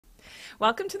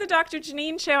Welcome to the Dr.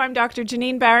 Janine Show. I'm Dr.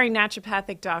 Janine Bowring,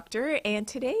 naturopathic doctor, and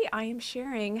today I am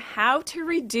sharing how to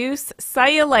reduce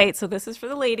cellulite. So this is for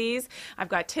the ladies. I've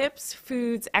got tips,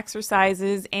 foods,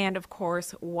 exercises, and of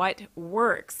course, what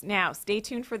works. Now, stay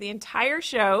tuned for the entire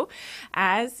show.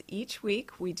 As each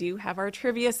week, we do have our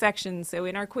trivia section. So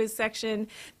in our quiz section,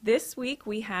 this week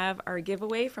we have our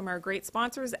giveaway from our great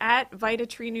sponsors at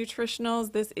VitaTree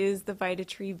Nutritionals. This is the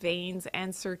VitaTree Veins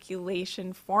and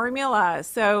Circulation Formula.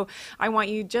 So I want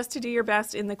you just to do your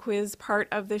best in the quiz part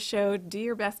of the show. Do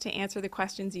your best to answer the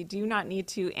questions. You do not need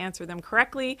to answer them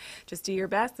correctly. Just do your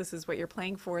best. This is what you're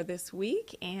playing for this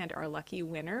week. And our lucky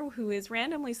winner, who is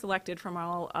randomly selected from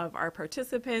all of our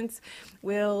participants,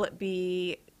 will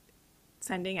be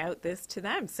sending out this to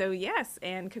them. So yes,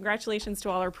 and congratulations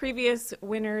to all our previous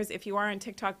winners. If you are on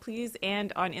TikTok, please,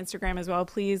 and on Instagram as well,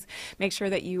 please make sure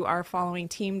that you are following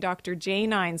Team Dr.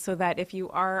 J9 so that if you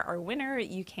are our winner,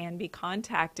 you can be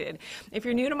contacted. If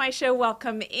you're new to my show,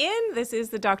 welcome in. This is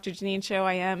the Dr. Janine Show.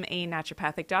 I am a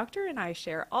naturopathic doctor and I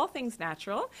share all things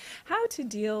natural, how to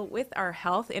deal with our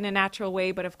health in a natural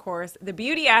way, but of course the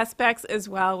beauty aspects as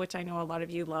well, which I know a lot of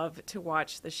you love to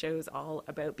watch the shows all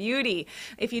about beauty.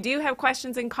 If you do have questions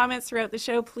and comments throughout the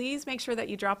show, please make sure that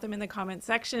you drop them in the comment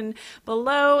section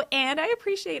below. And I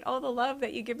appreciate all the love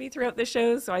that you give me throughout the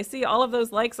show. So I see all of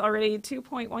those likes already,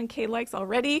 2.1K likes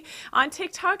already on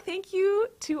TikTok. Thank you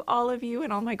to all of you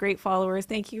and all my great followers.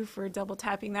 Thank you for double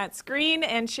tapping that screen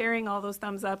and sharing all those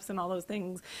thumbs ups and all those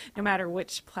things, no matter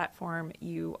which platform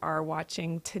you are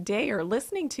watching today or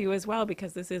listening to as well,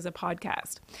 because this is a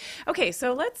podcast. Okay,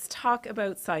 so let's talk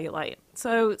about cellulite.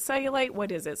 So cellulite,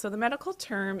 what is it? So the medical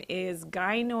term is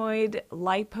gynoid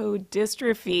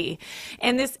lipodystrophy.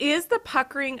 And this is the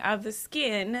puckering of the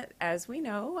skin. As we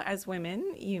know, as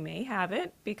women, you may have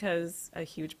it because a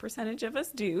huge percentage of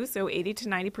us do. So 80 to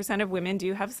 90% of women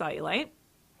do have cellulite.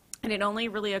 And it only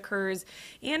really occurs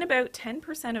in about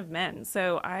 10% of men.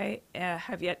 So I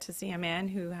have yet to see a man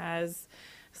who has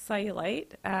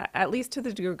cellulite, at least to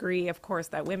the degree, of course,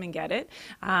 that women get it.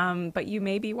 But you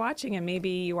may be watching and maybe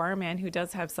you are a man who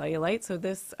does have cellulite. So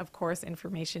this, of course,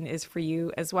 information is for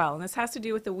you as well. And this has to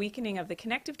do with the weakening of the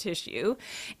connective tissue.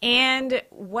 And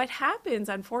what happens,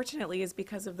 unfortunately, is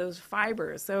because of those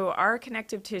fibers. So our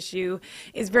connective tissue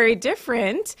is very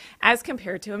different as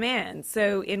compared to a man.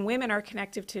 So in women, our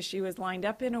connective tissue is lined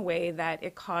up in a way that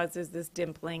it causes this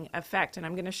dimpling effect. And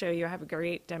I'm going to show you, I have a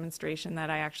great demonstration that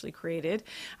I actually created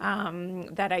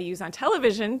that I use on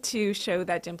television to show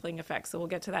that dimpling effect. So we'll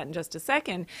get to that in just a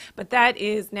second. But that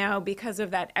is now because of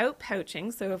that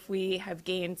outpouching. So if we have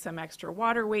gained some extra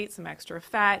water weight, some extra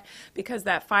fat, because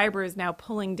that fiber is now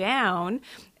pulling down,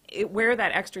 where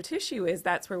that extra tissue is,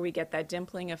 that's where we get that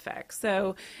dimpling effect.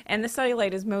 So, and the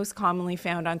cellulite is most commonly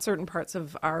found on certain parts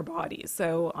of our bodies.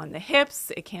 So on the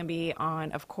hips, it can be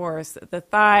on, of course, the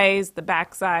thighs, the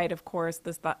backside, of course,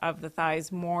 of the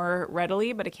thighs more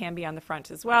readily, but it can be on the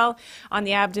front as well, on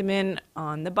the abdomen,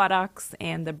 on the buttocks,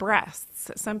 and the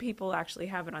breasts. Some people actually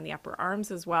have it on the upper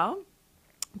arms as well,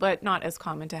 but not as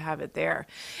common to have it there.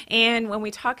 And when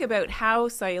we talk about how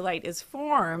cellulite is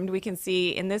formed, we can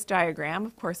see in this diagram,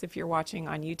 of course, if you're watching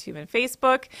on YouTube and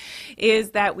Facebook,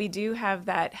 is that we do have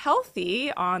that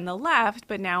healthy on the left,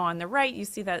 but now on the right, you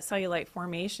see that cellulite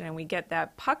formation, and we get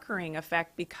that puckering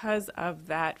effect because of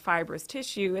that fibrous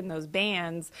tissue and those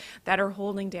bands that are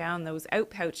holding down those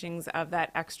outpouchings of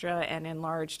that extra and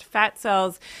enlarged fat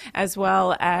cells, as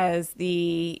well as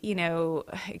the,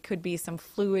 it could be some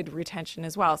fluid retention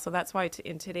as well. So that's why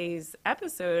in today's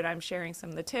episode, I'm sharing some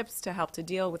of the tips to help to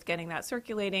deal with getting that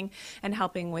circulating and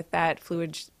helping with that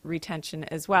fluid retention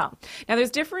as well. Now, there's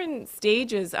different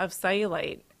stages of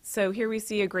cellulite. So here we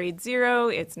see a grade 0.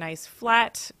 It's nice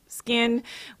flat skin.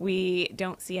 We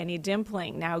don't see any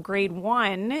dimpling. Now, grade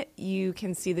 1, you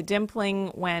can see the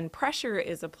dimpling when pressure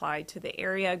is applied to the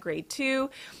area. Grade 2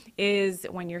 is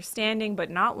when you're standing but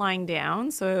not lying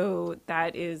down. So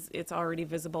it's already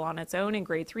visible on its own. And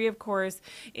grade 3, of course,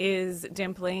 is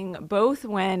dimpling both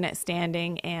when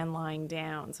standing and lying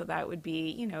down. So that would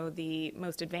be, the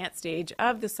most advanced stage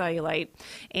of the cellulite.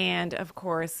 And of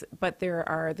course, but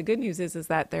the good news is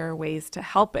that there are ways to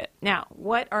help it. Now,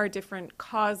 what are different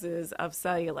causes of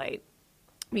cellulite?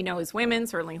 We know as women,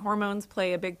 certainly hormones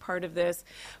play a big part of this.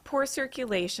 Poor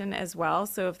circulation as well.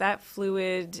 So if that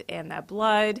fluid and that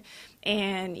blood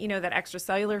and, that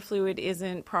extracellular fluid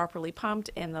isn't properly pumped,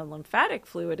 and the lymphatic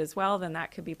fluid as well, then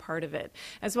that could be part of it.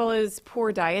 As well as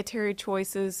poor dietary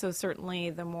choices. So certainly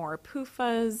the more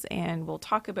PUFAs, and we'll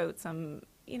talk about some,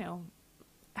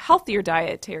 healthier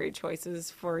dietary choices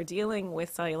for dealing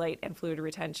with cellulite and fluid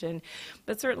retention,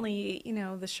 but certainly,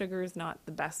 the sugar is not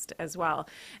the best as well.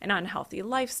 An unhealthy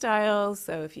lifestyle,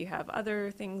 so if you have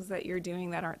other things that you're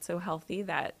doing that aren't so healthy,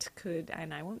 that could,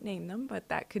 and I won't name them, but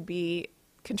that could be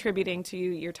contributing to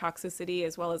your toxicity,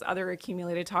 as well as other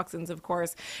accumulated toxins, of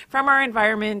course, from our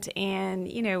environment and,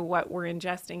 what we're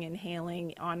ingesting,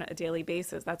 inhaling on a daily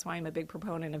basis. That's why I'm a big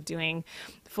proponent of doing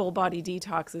full body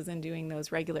detoxes and doing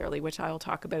those regularly, which I'll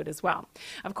talk about as well.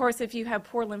 Of course, if you have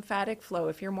poor lymphatic flow,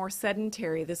 if you're more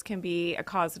sedentary, this can be a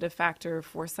causative factor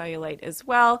for cellulite as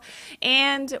well.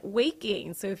 And weight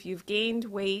gain. So if you've gained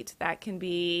weight, that can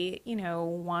be,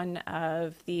 one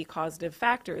of the causative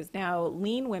factors. Now,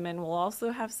 lean women will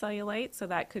also have cellulite, so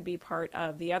that could be part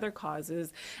of the other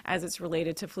causes, as it's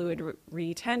related to fluid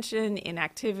retention,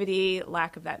 inactivity,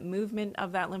 lack of that movement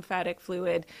of that lymphatic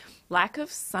fluid, lack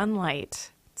of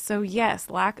sunlight. So yes,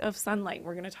 lack of sunlight.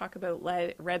 We're going to talk about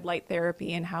red light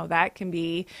therapy and how that can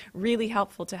be really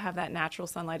helpful to have that natural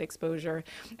sunlight exposure,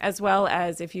 as well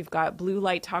as if you've got blue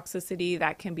light toxicity,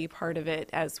 that can be part of it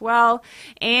as well.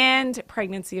 And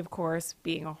pregnancy, of course,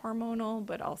 being a hormonal,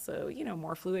 but also,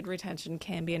 more fluid retention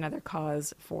can be another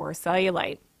cause for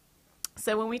cellulite.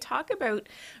 So when we talk about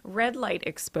red light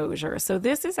exposure, so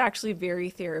this is actually very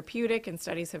therapeutic, and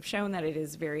studies have shown that it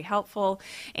is very helpful.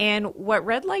 And what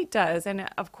red light does, and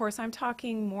of course I'm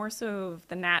talking more so of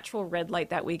the natural red light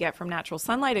that we get from natural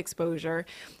sunlight exposure,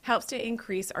 helps to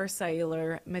increase our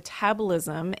cellular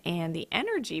metabolism and the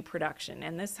energy production.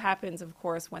 And this happens, of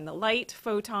course, when the light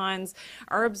photons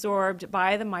are absorbed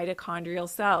by the mitochondrial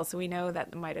cells. So we know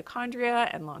that the mitochondria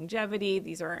and longevity,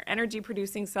 these are energy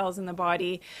producing cells in the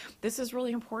body. This is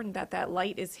really important that that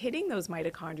light is hitting those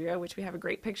mitochondria, which we have a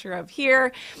great picture of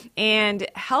here, and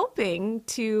helping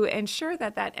to ensure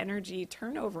that that energy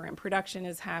turnover and production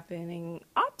is happening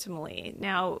optimally.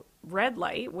 Now, red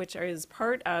light, which is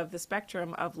part of the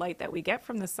spectrum of light that we get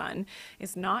from the sun,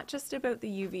 is not just about the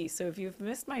UV. So if you've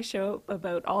missed my show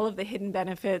about all of the hidden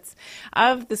benefits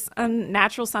of the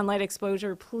natural sunlight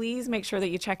exposure, please make sure that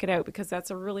you check it out, because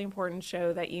that's a really important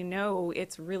show that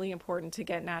it's really important to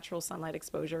get natural sunlight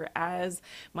exposure as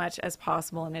much as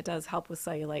possible, and it does help with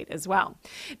cellulite as well.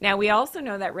 Now, we also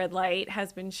know that red light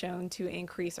has been shown to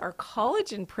increase our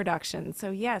collagen production. So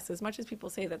yes, as much as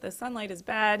people say that the sunlight is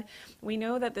bad, we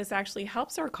know that this actually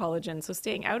helps our collagen. So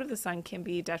staying out of the sun can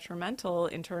be detrimental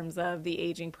in terms of the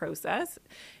aging process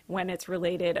when it's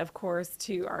related, of course,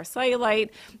 to our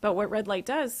cellulite. But what red light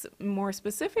does more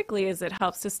specifically is it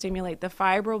helps to stimulate the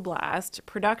fibroblast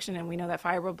production. And we know that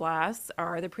fibroblasts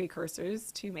are the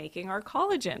precursors to making our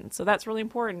collagen. So that's really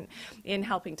important in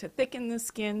helping to thicken the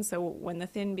skin. So when the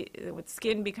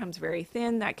skin becomes very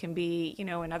thin, that can be,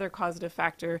 another causative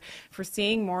factor for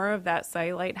seeing more of that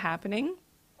cellulite happening,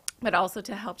 but also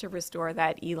to help to restore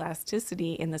that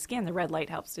elasticity in the skin. The red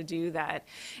light helps to do that.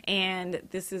 And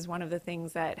this is one of the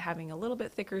things that having a little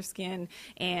bit thicker skin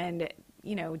and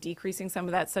decreasing some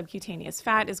of that subcutaneous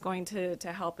fat is going to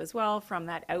help as well from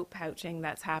that outpouching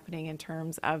that's happening in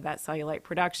terms of that cellulite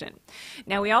production.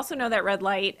 Now, we also know that red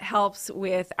light helps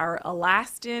with our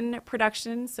elastin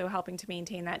production, so helping to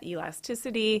maintain that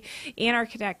elasticity in our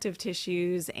connective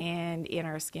tissues and in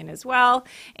our skin as well.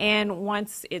 And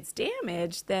once it's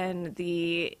damaged, then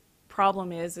the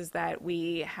problem is that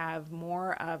we have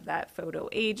more of that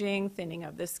photoaging, thinning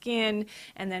of the skin,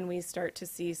 and then we start to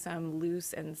see some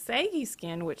loose and saggy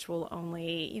skin, which will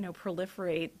only,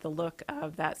 proliferate the look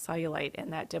of that cellulite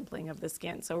and that dimpling of the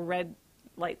skin. So red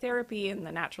light therapy and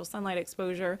the natural sunlight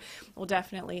exposure will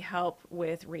definitely help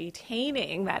with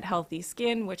retaining that healthy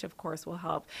skin, which of course will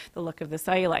help the look of the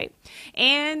cellulite.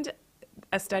 And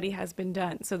a study has been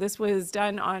done. So this was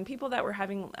done on people that were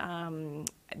having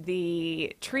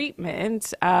the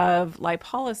treatment of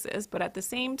lipolysis, but at the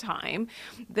same time,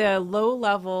 the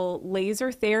low-level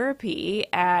laser therapy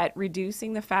at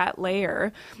reducing the fat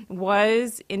layer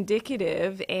was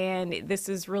indicative, and this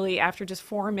is really after just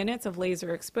 4 minutes of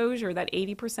laser exposure, that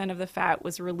 80% of the fat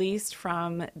was released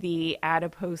from the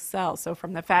adipose cells, so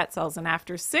from the fat cells, and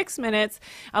after 6 minutes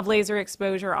of laser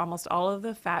exposure, almost all of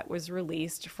the fat was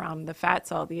released from the fat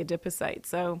cell, the adipocyte.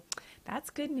 So that's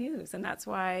good news, and that's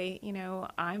why,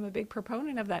 I'm a big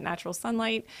proponent of that natural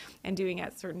sunlight and doing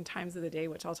at certain times of the day,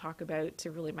 which I'll talk about, to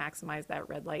really maximize that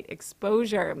red light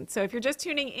exposure. So if you're just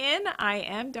tuning in, I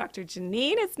am Dr.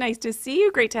 Janine. It's nice to see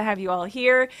you. Great to have you all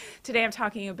here. Today I'm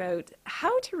talking about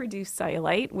how to reduce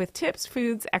cellulite with tips,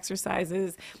 foods,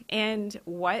 exercises, and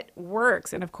what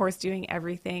works, and of course doing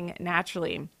everything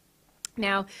naturally.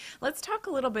 Now, let's talk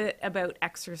a little bit about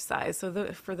exercise.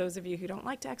 So for those of you who don't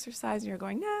like to exercise and you're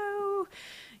going, no,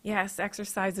 Yes,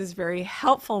 exercise is very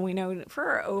helpful. We know for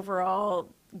our overall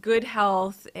good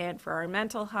health and for our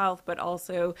mental health, but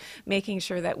also making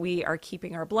sure that we are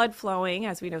keeping our blood flowing.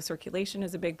 As we know, circulation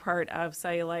is a big part of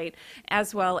cellulite,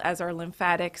 as well as our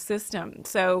lymphatic system.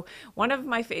 So one of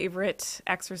my favorite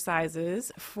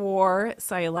exercises for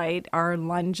cellulite are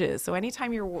lunges. So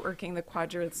anytime you're working the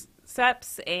quadriceps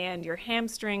and your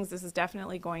hamstrings, this is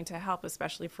definitely going to help,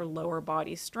 especially for lower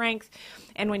body strength.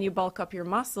 And when you bulk up your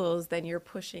muscles, then you're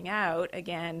pushing out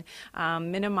again,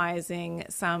 minimizing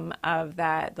some of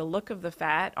that, the look of the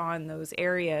fat on those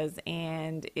areas.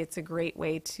 And it's a great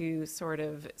way to sort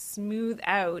of smooth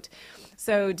out.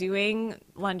 So doing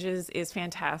lunges is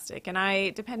fantastic.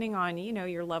 And depending on,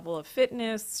 your level of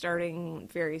fitness, starting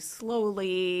very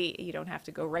slowly, you don't have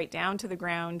to go right down to the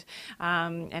ground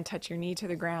and touch your knee to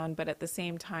the ground, but at the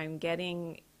same time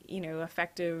getting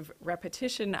effective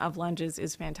repetition of lunges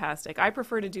is fantastic. I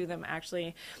prefer to do them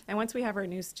actually. And once we have our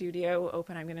new studio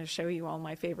open, I'm going to show you all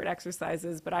my favorite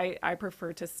exercises, but I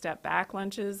prefer to step back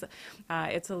lunges.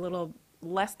 It's a little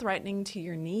less threatening to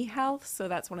your knee health. So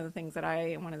that's one of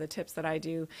the tips that I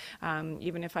do.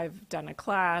 Even if I've done a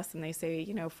class and they say,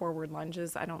 forward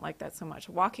lunges, I don't like that so much.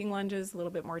 Walking lunges, a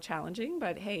little bit more challenging,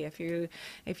 but hey, if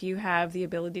you have the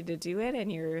ability to do it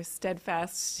and you're a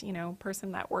steadfast,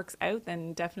 person that works out,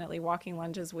 then definitely walking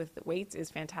lunges with weights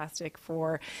is fantastic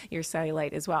for your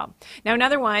cellulite as well. Now,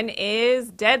 another one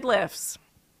is deadlifts.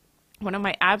 One of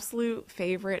my absolute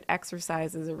favorite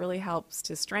exercises. It really helps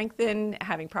to strengthen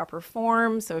having proper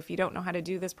form. So if you don't know how to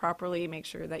do this properly, make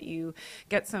sure that you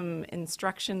get some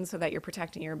instructions so that you're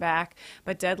protecting your back.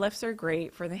 But deadlifts are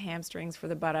great for the hamstrings, for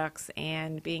the buttocks,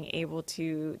 and being able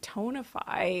to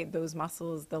tonify those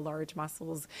muscles, the large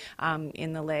muscles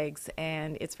in the legs,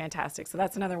 and it's fantastic. So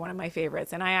that's another one of my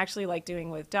favorites. And I actually like doing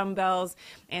with dumbbells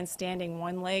and standing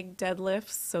one leg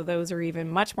deadlifts. So those are even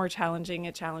much more challenging.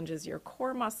 It challenges your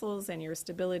core muscles and your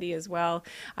stability as well.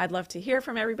 I'd love to hear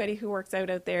from everybody who works out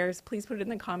there. So please put it in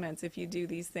the comments if you do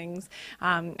these things,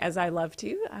 as I love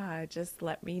to. Just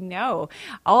let me know.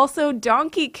 Also,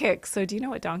 donkey kicks. So do you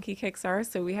know what donkey kicks are?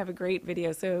 So we have a great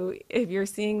video. So if you're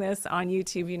seeing this on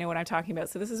YouTube, you know what I'm talking about.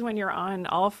 So this is when you're on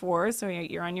all fours. So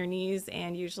you're on your knees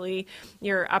and usually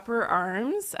your upper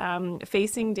arms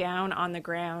facing down on the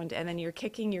ground, and then you're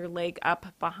kicking your leg up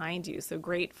behind you. So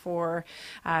great for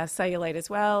cellulite as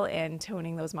well, and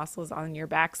toning those muscles on your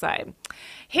backside.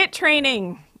 HIIT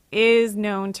training is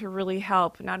known to really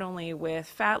help not only with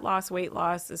fat loss, weight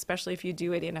loss, especially if you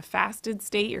do it in a fasted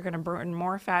state, you're going to burn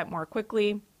more fat more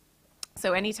quickly.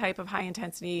 So any type of high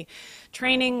intensity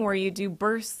training where you do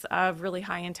bursts of really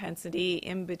high intensity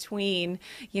in between,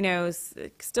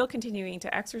 still continuing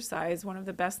to exercise, one of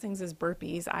the best things is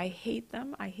burpees. I hate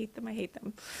them.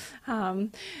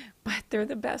 But they're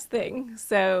the best thing.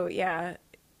 So yeah,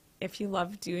 if you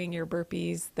love doing your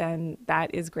burpees, then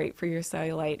that is great for your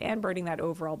cellulite and burning that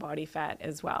overall body fat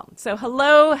as well. So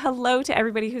hello to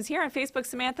everybody who's here on Facebook.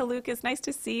 Samantha, Lucas, nice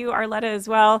to see you. Arletta as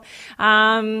well.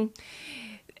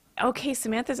 Okay,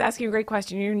 Samantha's asking a great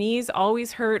question. Your knees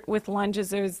always hurt with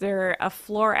lunges. Is there a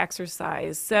floor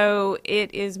exercise? So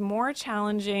it is more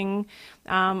challenging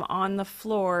on the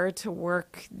floor to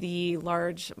work the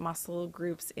large muscle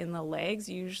groups in the legs.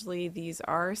 Usually these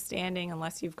are standing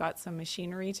unless you've got some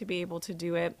machinery to be able to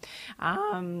do it.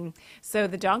 So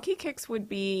the donkey kicks would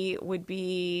be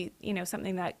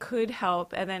something that could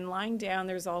help. And then lying down,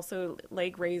 there's also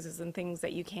leg raises and things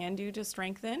that you can do to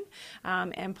strengthen,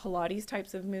 and Pilates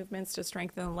types of movements to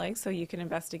strengthen the legs, so you can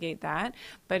investigate that.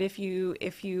 But if you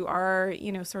are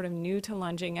sort of new to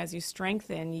lunging, as you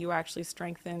strengthen, you actually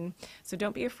strengthen. So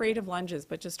don't be afraid of lunges,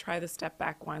 but just try the step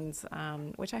back ones,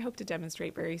 which I hope to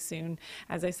demonstrate very soon,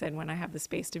 as I said, when I have the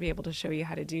space to be able to show you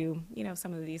how to do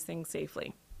some of these things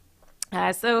safely.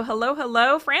 So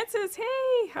hello, Francis.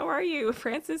 Hey, how are you?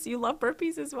 Francis, you love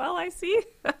burpees as well, I see.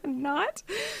 Not?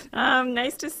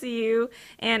 Nice to see you.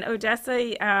 And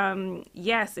Odessa,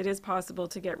 yes, it is possible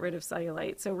to get rid of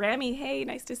cellulite. So Rami, hey,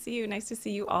 nice to see you. Nice to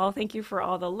see you all. Thank you for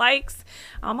all the likes.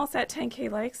 Almost at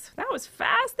 10K likes. That was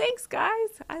fast. Thanks, guys.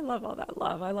 I love all that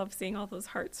love. I love seeing all those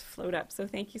hearts float up. So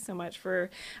thank you so much for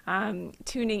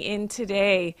tuning in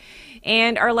today.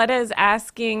 And Arletta is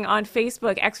asking on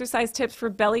Facebook, exercise tips for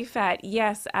belly fat.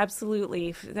 Yes,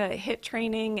 absolutely. The HIIT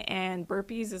training and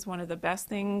burpees is one of the best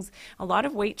things. A lot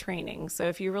of weight training. So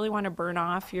if you really want to burn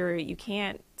off you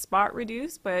can't spot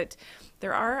reduce, but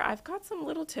I've got some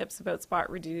little tips about spot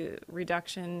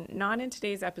reduction, not in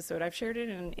today's episode. I've shared it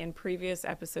in previous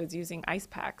episodes using ice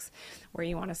packs where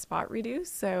you want to spot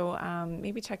reduce. So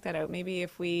maybe check that out. Maybe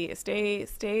if we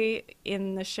stay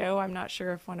in the show, I'm not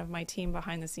sure if one of my team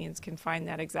behind the scenes can find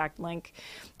that exact link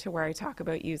to where I talk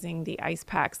about using the ice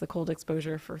packs, the cold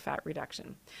exposure for fat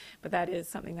reduction. But that is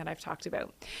something that I've talked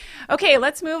about. Okay,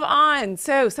 let's move on.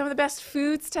 So some of the best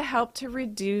foods to help to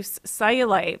reduce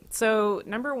cellulite. So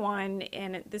number one,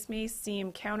 and this may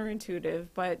seem counterintuitive,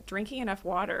 but drinking enough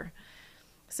water.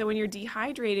 So when you're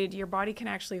dehydrated, your body can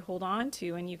actually hold on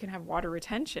to, and you can have water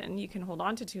retention. You can hold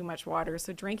on to too much water.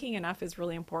 So drinking enough is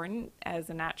really important as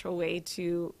a natural way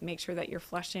to make sure that you're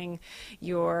flushing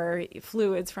your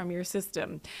fluids from your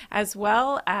system, as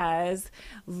well as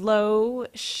low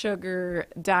sugar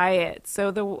diet. So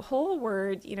the whole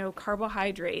word,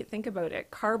 carbohydrate, think about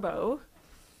it, carbo.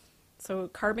 So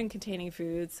carbon-containing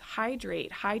foods,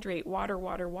 hydrate, water,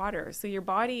 water, water. So your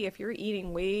body, if you're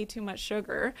eating way too much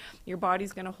sugar, your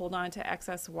body's going to hold on to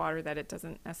excess water that it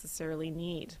doesn't necessarily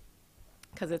need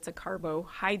because it's a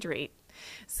carbohydrate.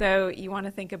 So you want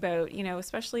to think about,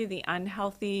 especially the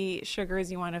unhealthy sugars,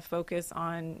 you want to focus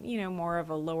on, more of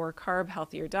a lower carb,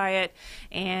 healthier diet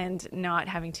and not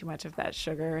having too much of that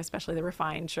sugar, especially the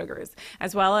refined sugars.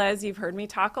 As well as you've heard me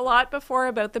talk a lot before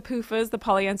about the PUFAs, the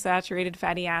polyunsaturated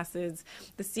fatty acids,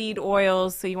 the seed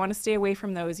oils. So you want to stay away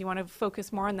from those. You want to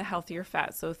focus more on the healthier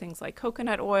fats. So things like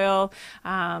coconut oil,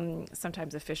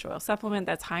 sometimes a fish oil supplement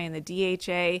that's high in the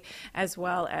DHA, as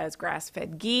well as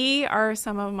grass-fed ghee are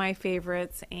some of my favorites.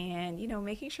 And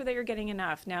making sure that you're getting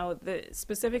enough. Now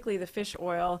specifically the fish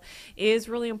oil is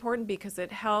really important because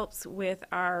it helps with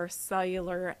our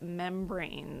cellular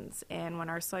membranes, and when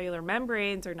our cellular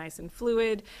membranes are nice and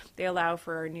fluid, they allow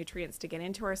for our nutrients to get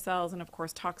into our cells and of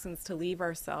course toxins to leave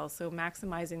our cells. So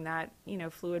maximizing that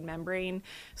fluid membrane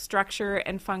structure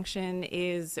and function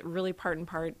is really part and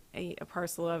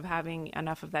parcel of having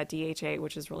enough of that DHA,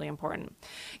 which is really important.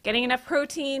 Getting enough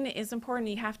protein is important.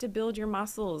 You have to build your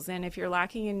muscles, and if you're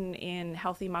lacking in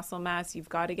healthy muscle mass, you've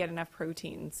got to get enough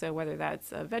protein. So whether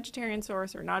that's a vegetarian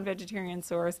source or non-vegetarian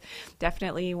source,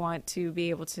 definitely you want to be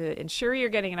able to ensure you're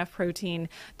getting enough protein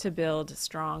to build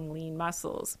strong, lean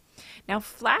muscles. Now,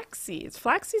 flax seeds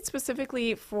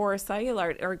specifically for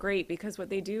cellulite are great because what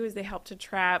they do is they help to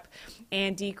trap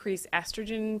and decrease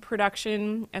estrogen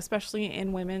production, especially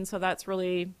in women. So that's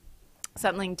really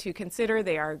something to consider.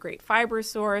 They are a great fiber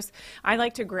source. I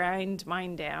like to grind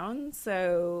mine down.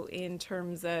 So in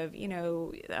terms of,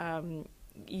 I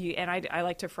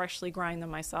like to freshly grind them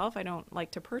myself. I don't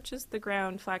like to purchase the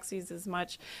ground flax seeds as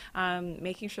much,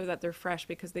 making sure that they're fresh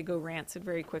because they go rancid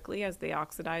very quickly as they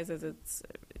oxidize as it's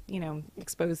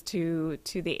exposed to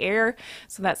the air.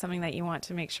 So that's something that you want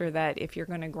to make sure that if you're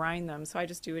going to grind them. So I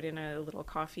just do it in a little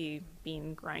coffee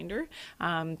bean grinder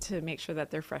to make sure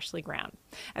that they're freshly ground,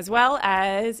 as well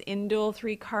as indole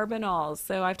 3-carbanols.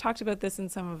 So I've talked about this in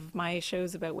some of my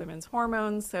shows about women's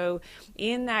hormones. So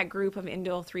in that group of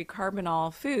indole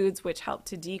 3-carbinol foods, which help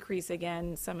to decrease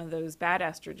again some of those bad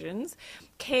estrogens,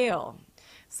 kale.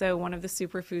 So one of the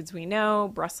superfoods we know,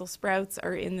 Brussels sprouts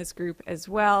are in this group as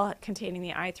well, containing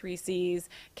the I3Cs,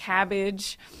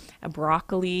 cabbage,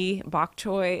 broccoli, bok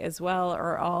choy as well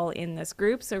are all in this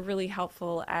group. So really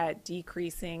helpful at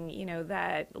decreasing,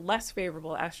 that less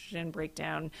favorable estrogen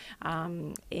breakdown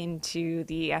into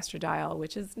the estradiol,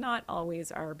 which is not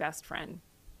always our best friend.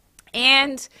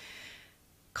 And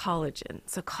collagen.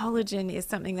 So collagen is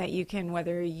something that you can,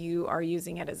 whether you are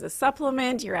using it as a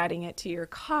supplement, you're adding it to your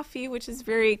coffee, which is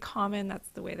very common. That's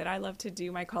the way that I love to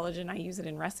do my collagen. I use it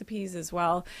in recipes as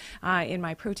well, in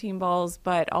my protein balls,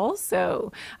 but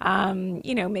also,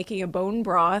 making a bone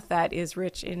broth that is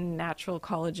rich in natural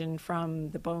collagen from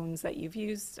the bones that you've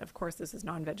used. Of course, this is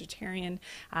non-vegetarian,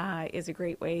 is a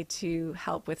great way to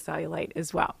help with cellulite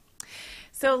as well.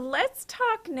 So let's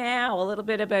talk now a little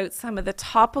bit about some of the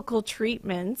topical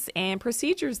treatments and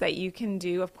procedures that you can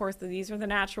do. Of course, these are the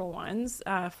natural ones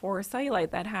for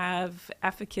cellulite that have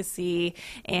efficacy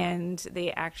and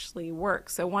they actually work.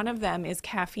 So one of them is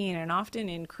caffeine, and often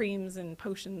in creams and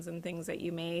potions and things that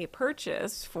you may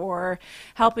purchase for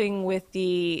helping with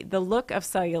the look of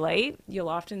cellulite, you'll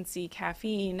often see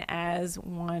caffeine as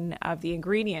one of the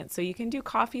ingredients. So you can do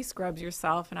coffee scrubs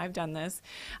yourself, and I've done this.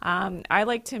 I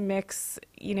like to mix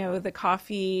the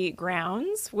coffee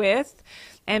grounds with,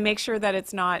 and make sure that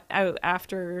it's not out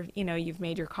after, you've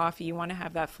made your coffee. You want to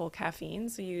have that full caffeine.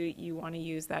 So you want to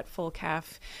use that full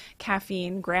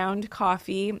caffeine ground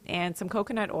coffee and some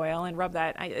coconut oil and rub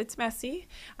that. It's messy.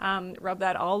 Rub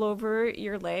that all over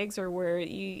your legs or where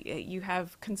you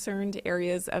have concerned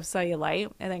areas of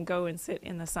cellulite, and then go and sit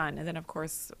in the sun. And then, of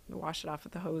course, wash it off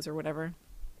with the hose or whatever.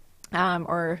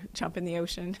 Or jump in the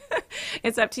ocean.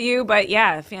 It's up to you. But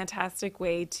yeah, fantastic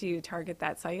way to target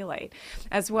that cellulite,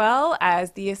 as well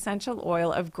as the essential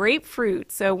oil of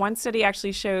grapefruit. So one study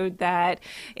actually showed that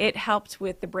it helped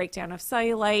with the breakdown of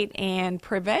cellulite and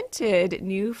prevented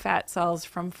new fat cells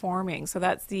from forming. So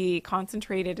that's the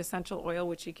concentrated essential oil,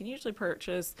 which you can usually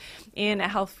purchase in a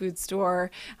health food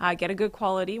store. Get a good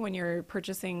quality when you're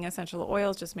purchasing essential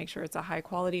oils. Just make sure it's a high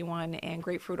quality one, and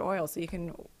grapefruit oil. So you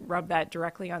can rub that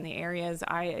directly on the areas.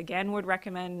 I again would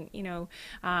recommend,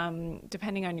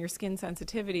 depending on your skin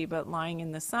sensitivity, but lying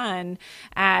in the sun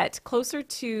at closer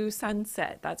to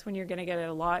sunset. That's when you're going to get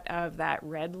a lot of that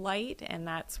red light, and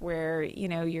that's where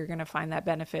you're going to find that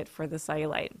benefit for the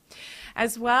cellulite,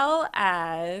 as well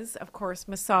as, of course,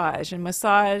 massage. And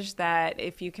massage, that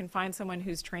if you can find someone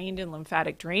who's trained in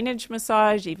lymphatic drainage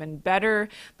massage, even better.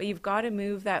 But you've got to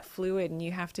move that fluid, and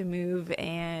you have to move,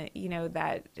 and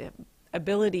that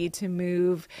ability to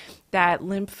move that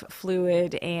lymph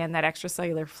fluid and that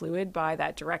extracellular fluid by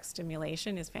that direct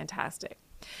stimulation is fantastic.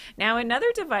 Now, another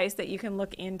device that you can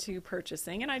look into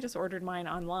purchasing, and I just ordered mine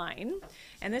online,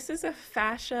 and this is a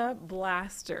fascia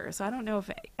blaster. So I don't know if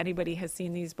anybody has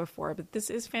seen these before, but this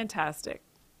is fantastic.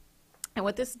 And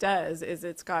what this does is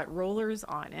it's got rollers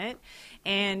on it,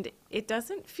 and it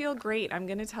doesn't feel great. I'm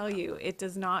going to tell you, it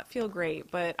does not feel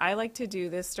great, but I like to do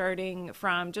this starting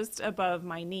from just above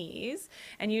my knees.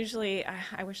 And usually,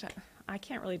 I wish I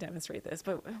can't really demonstrate this,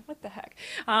 but what the heck?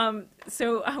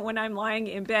 So when I'm lying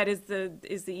in bed is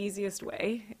the easiest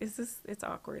way. It's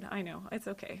awkward. I know, it's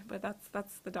okay, but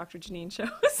that's the Dr. Janine Show.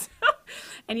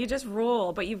 And you just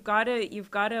roll, but you've got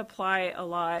to apply a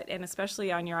lot, and especially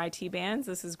on your IT bands.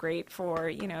 This is great for,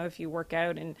 if you work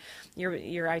out and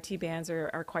your IT bands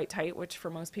are quite tight, which for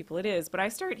most people it is. But I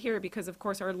start here because, of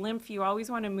course, our lymph, you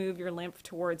always want to move your lymph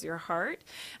towards your heart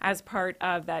as part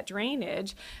of that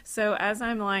drainage. So as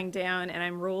I'm lying down and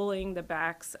I'm rolling the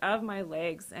backs of my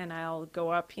legs, and I'll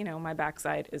go up, my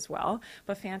backside as well,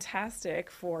 but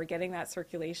fantastic for getting that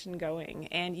circulation going.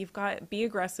 And you've got, be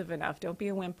aggressive enough. Don't be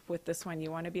a wimp with this one.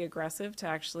 You want to be aggressive to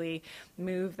actually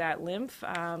move that lymph,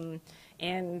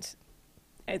 and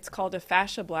it's called a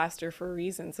fascia blaster for a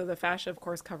reason. So the fascia, of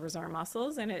course, covers our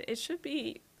muscles, and it should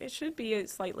be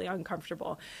slightly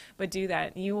uncomfortable, but do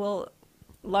that. You will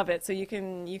love it. So you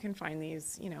can find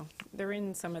these. They're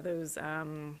in some of those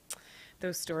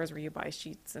stores where you buy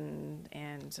sheets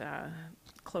and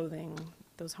clothing.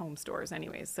 Those home stores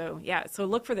anyways. So yeah, so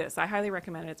look for this. I highly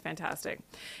recommend it. It's fantastic.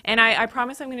 And I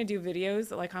promise I'm going to do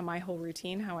videos like on my whole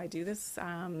routine, how I do this,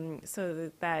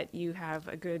 so that you have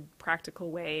a good practical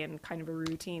way and kind of a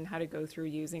routine how to go through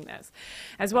using this,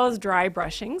 as well as dry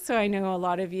brushing. So I know a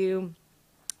lot of you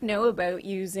know about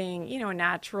using, a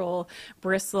natural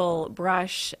bristle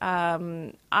brush.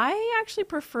 I actually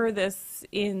prefer this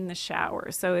in the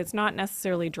shower. So it's not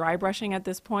necessarily dry brushing at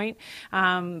this point,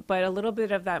 but a little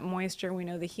bit of that moisture. We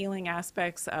know the healing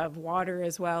aspects of water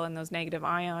as well, and those negative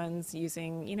ions,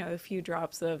 using, a few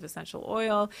drops of essential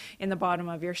oil in the bottom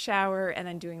of your shower, and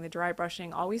then doing the dry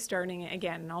brushing, always starting,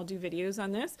 again, and I'll do videos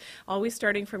on this, always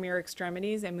starting from your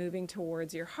extremities and moving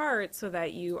towards your heart, so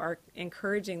that you are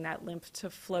encouraging that lymph to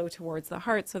flow towards the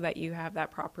heart, so that you have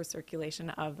that proper circulation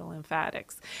of the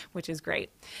lymphatics, which is great.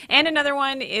 And another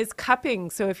one is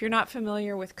cupping. So if you're not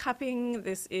familiar with cupping,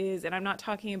 this is, and I'm not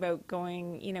talking about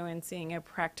going, and seeing a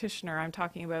practitioner. I'm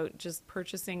talking about just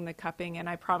purchasing the cupping. And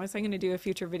I promise I'm going to do a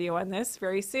future video on this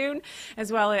very soon,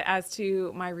 as well as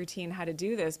to my routine, how to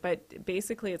do this. But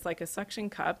basically, it's like a suction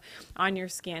cup on your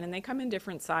skin, and they come in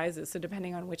different sizes. So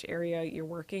depending on which area you're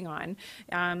working on,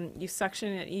 you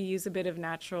suction it, you use a bit of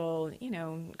natural,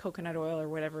 coconut oil or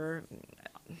whatever.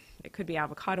 It could be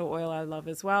avocado oil, I love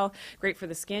as well. Great for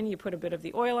the skin. You put a bit of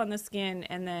the oil on the skin,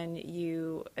 and then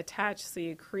you attach, so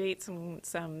you create some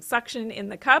suction in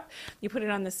the cup. You put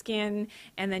it on the skin,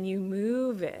 and then you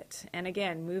move it. And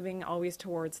again, moving always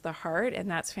towards the heart, and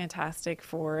that's fantastic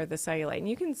for the cellulite. And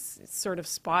you can sort of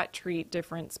spot treat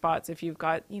different spots if you've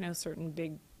got, certain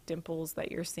big dimples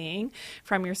that you're seeing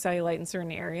from your cellulite in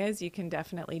certain areas. You can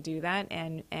definitely do that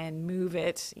and move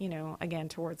it, again,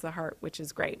 towards the heart, which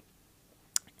is great.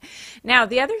 Now,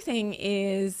 the other thing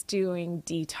is doing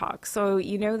detox. So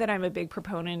you know that I'm a big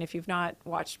proponent. If you've not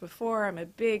watched before, I'm a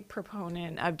big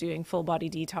proponent of doing full body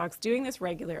detox, doing this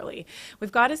regularly.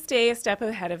 We've got to stay a step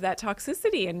ahead of that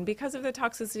toxicity. And because of the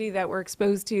toxicity that we're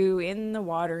exposed to in the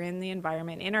water, in the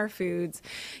environment, in our foods,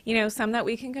 you know, some that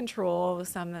we can control,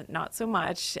 some that not so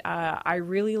much, I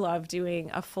really love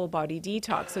doing a full body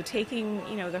detox. So taking,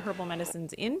 you know, the herbal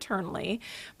medicines internally,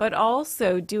 but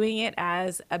also doing it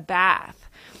as a bath.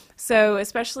 So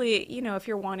especially, you know, if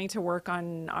you're wanting to work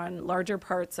on larger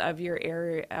parts of your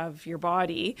area of your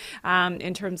body,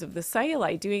 in terms of the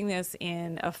cellulite, doing this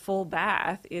in a full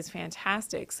bath is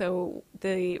fantastic. So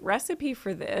the recipe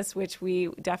for this, which we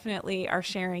definitely are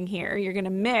sharing here, you're going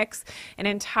to mix an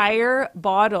entire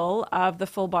bottle of the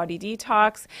full body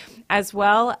detox, as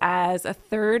well as a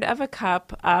third of a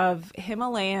cup of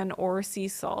Himalayan or sea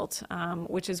salt,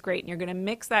 which is great. And you're going to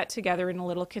mix that together in a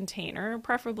little container,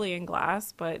 preferably in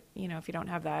glass, but you know, if you don't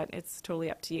have that, it's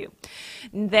totally up to you.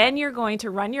 And then you're going to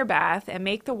run your bath and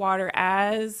make the water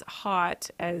as hot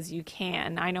as you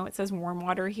can. I know it says warm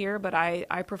water here, but I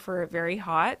prefer it very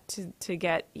hot to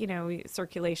get, you know,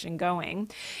 circulation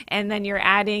going. And then you're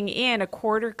adding in a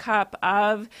quarter cup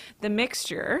of the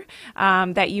mixture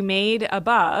that you made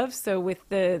above. So with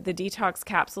the detox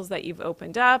capsules that you've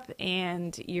opened up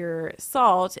and your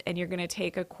salt, and you're going to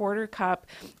take a quarter cup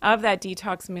of that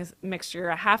detox mixture,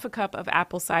 a half a cup of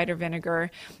apple cider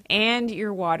vinegar, and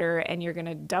your water, and you're going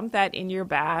to dump that in your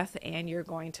bath, and you're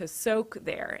going to soak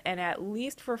there, and at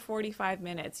least for 45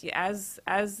 minutes. As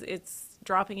it's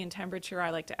dropping in temperature,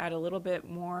 I like to add a little bit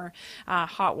more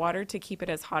hot water to keep it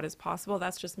as hot as possible.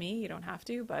 That's just me. You don't have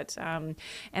to, but and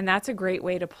that's a great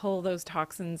way to pull those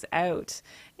toxins out,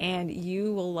 and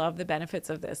you will love the benefits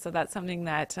of this. So that's something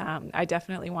that I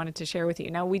definitely wanted to share with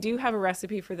you. Now, we do have a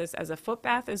recipe for this as a foot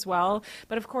bath as well,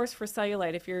 but of course for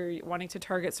cellulite, if you're wanting to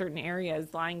target certain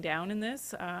areas, lying down in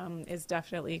this is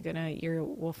definitely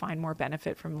you will find more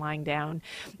benefit from lying down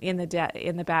in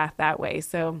the bath that way.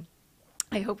 So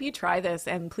I hope you try this,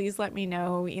 and please let me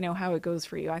know, you know, how it goes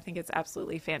for you. I think it's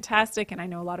absolutely fantastic, and I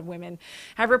know a lot of women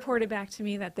have reported back to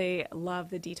me that they love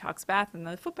the detox bath and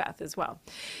the foot bath as well.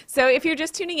 So if you're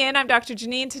just tuning in, I'm Dr.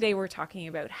 Janine. Today we're talking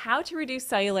about how to reduce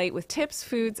cellulite with tips,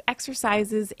 foods,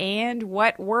 exercises, and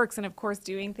what works, and of course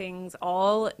doing things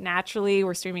all naturally.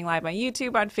 We're streaming live on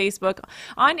YouTube, on Facebook,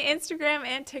 on Instagram,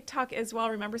 and TikTok as well.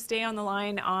 Remember, stay on the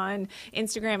line on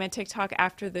Instagram and TikTok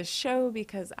after the show,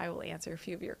 because I will answer a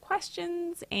few of your questions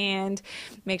and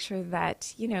make sure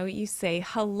that, you know, you say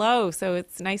hello. So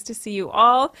it's nice to see you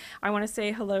all. I want to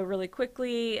say hello really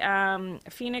quickly.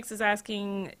 Phoenix is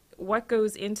asking what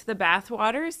goes into the bath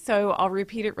water. So I'll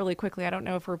repeat it really quickly. I don't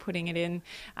know if we're putting it in.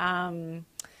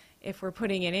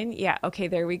 Yeah, okay,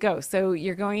 there we go. So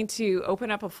you're going to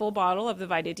open up a full bottle of the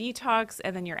Vita Detox,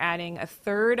 and then you're adding a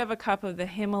third of a cup of the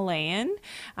Himalayan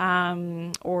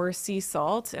or sea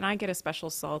salt. And I get a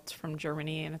special salt from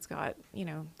Germany, and it's got, you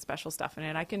know, special stuff in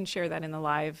it. I can share that in the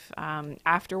live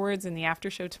afterwards in the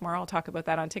after show tomorrow. I'll talk about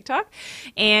that on TikTok.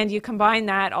 And you combine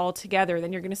that all together.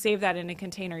 Then you're going to save that in a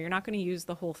container. You're not going to use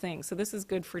the whole thing. So this is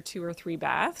good for 2 or 3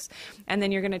 baths. And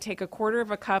then you're going to take a quarter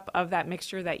of a cup of that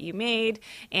mixture that you made,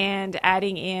 and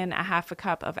adding in a half a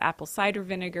cup of apple cider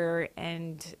vinegar,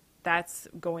 and that's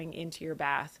going into your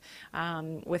bath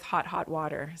with hot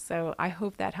water. So I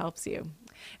hope that helps you.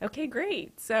 Okay,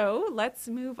 great. So let's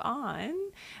move on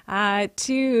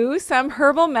to some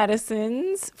herbal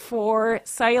medicines for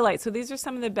cellulite. So these are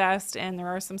some of the best, and there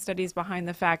are some studies behind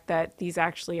the fact that these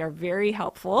actually are very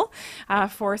helpful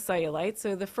for cellulite.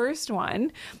 So the first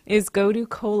one is Gotu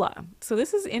kola. So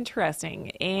this is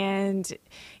interesting. And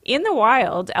in the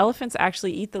wild, elephants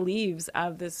actually eat the leaves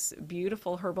of this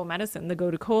beautiful herbal medicine, the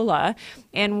Gotu kola.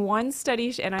 And one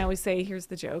study, and I always say, here's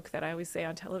the joke that I always say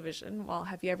on television, well,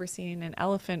 have you ever seen an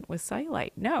elephant with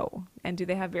cellulite? No. And do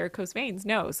they have varicose veins?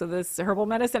 No. So this herbal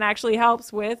medicine actually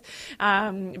helps with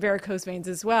varicose veins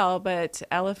as well. But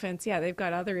elephants, yeah, they've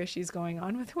got other issues going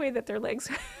on with the way that their legs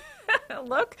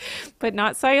look, but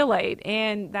not cellulite.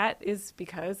 And that is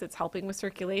because it's helping with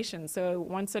circulation. So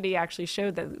one study actually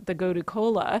showed that the Gotu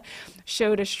kola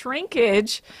showed a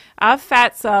shrinkage of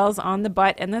fat cells on the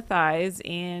butt and the thighs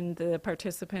in the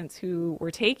participants who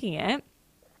were taking it,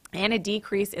 and a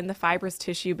decrease in the fibrous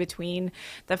tissue between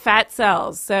the fat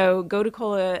cells. So Gotu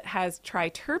kola has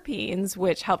triterpenes,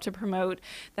 which help to promote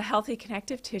the healthy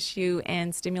connective tissue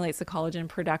and stimulates the collagen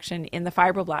production in the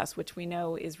fibroblasts, which we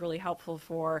know is really helpful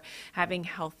for having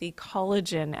healthy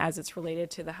collagen as it's related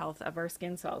to the health of our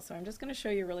skin cells. So I'm just going to show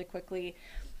you really quickly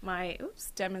my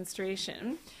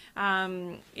demonstration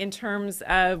in terms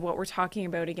of what we're talking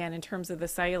about again in terms of the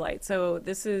cellulite. So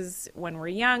this is when we're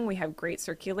young, we have great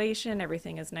circulation,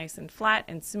 everything is nice and flat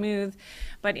and smooth.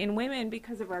 But in women,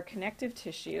 because of our connective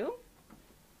tissue,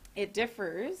 it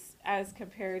differs as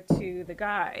compared to the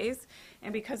guys,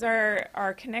 and because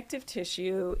our connective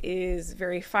tissue is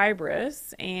very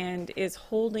fibrous and is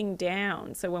holding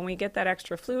down, so when we get that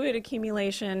extra fluid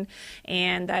accumulation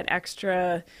and that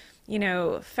extra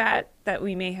fat that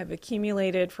we may have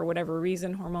accumulated for whatever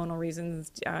reason, hormonal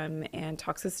reasons and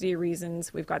toxicity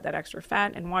reasons, we've got that extra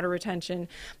fat and water retention.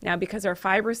 Now, because our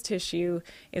fibrous tissue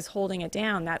is holding it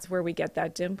down, that's where we get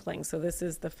that dimpling. So this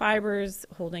is the fibers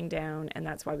holding down, and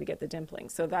that's why we get the dimpling.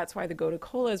 So that's why the Gotu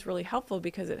Kola is really helpful,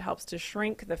 because it helps to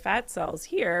shrink the fat cells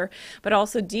here, but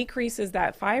also decreases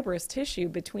that fibrous tissue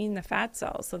between the fat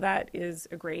cells. So that is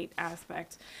a great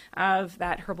aspect of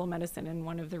that herbal medicine, and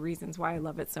one of the reasons why I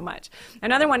love it so much.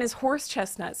 Another one is horse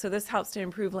chestnut. So this helps to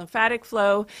improve lymphatic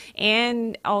flow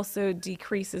and also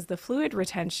decreases the fluid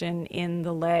retention in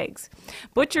the legs.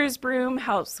 Butcher's broom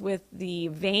helps with the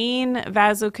vein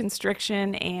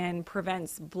vasoconstriction and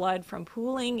prevents blood from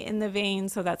pooling in the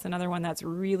veins. So that's another one that's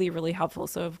really, really helpful.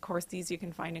 So of course, these you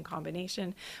can find in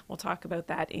combination. We'll talk about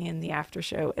that in the after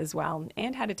show as well,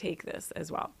 and how to take this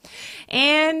as well.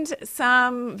 And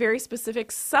some very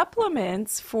specific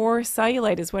supplements for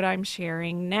cellulite is what I'm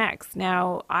sharing next.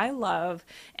 Now, I love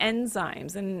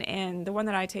enzymes, and the one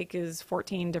that I take is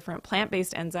 14 different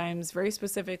plant-based enzymes, very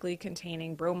specifically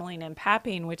containing bromelain and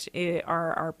papain, which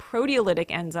are proteolytic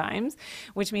enzymes,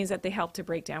 which means that they help to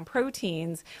break down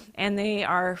proteins, and they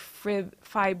are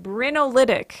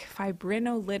fibrinolytic,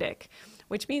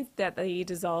 which means that they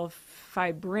dissolve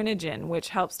fibrinogen, which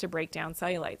helps to break down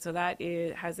cellulite. So that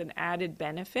has an added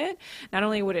benefit. Not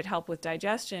only would it help with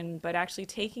digestion, but actually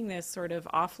taking this sort of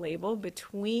off-label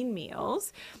between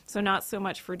meals, so not so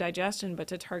much for digestion, but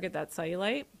to target that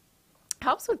cellulite.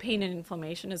 Helps with pain and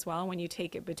inflammation as well when you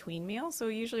take it between meals. So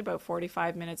usually about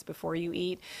 45 minutes before you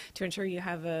eat, to ensure you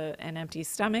have an empty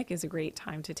stomach, is a great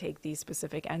time to take these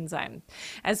specific enzymes.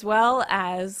 As well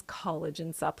as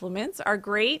collagen supplements are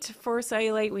great for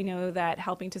cellulite. We know that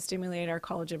helping to stimulate our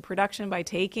collagen production by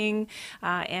taking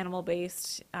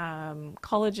animal-based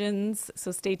collagens.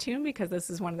 So stay tuned, because this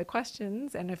is one of the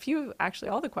questions, and actually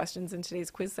all the questions in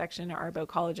today's quiz section are about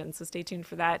collagen. So stay tuned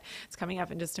for that. It's coming up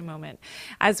in just a moment.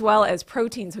 As well as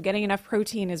protein. So getting enough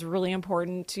protein is really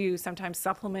important, to sometimes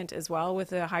supplement as well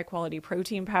with a high quality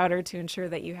protein powder to ensure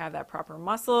that you have that proper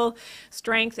muscle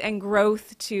strength and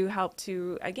growth, to help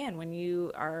to, again, when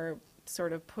you are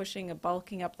sort of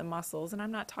bulking up the muscles, and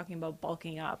I'm not talking about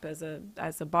bulking up as a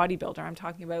bodybuilder, I'm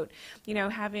talking about,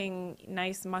 having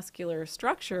nice muscular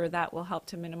structure that will help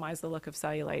to minimize the look of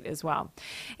cellulite as well.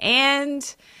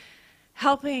 And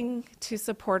helping to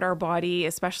support our body,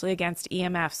 especially against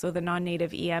EMFs. So the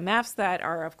non-native EMFs that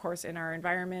are, of course, in our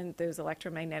environment, those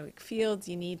electromagnetic fields,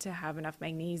 you need to have enough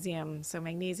magnesium. So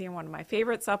magnesium, one of my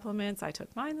favorite supplements. I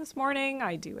took mine this morning.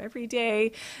 I do every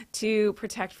day, to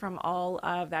protect from all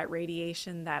of that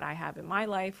radiation that I have in my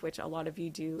life, which a lot of you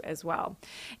do as well.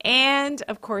 And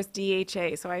of course,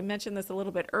 DHA. So I mentioned this a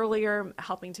little bit earlier.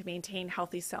 Helping to maintain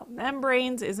healthy cell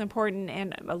membranes is important.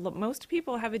 And most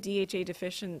people have a DHA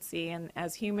deficiency. And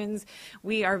as humans,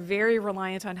 we are very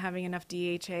reliant on having enough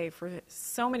DHA for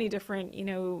so many different,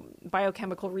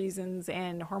 biochemical reasons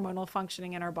and hormonal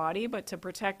functioning in our body. But to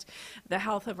protect the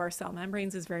health of our cell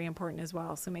membranes is very important as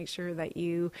well. So make sure that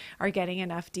you are getting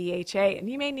enough DHA. And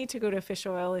you may need to go to fish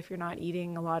oil if you're not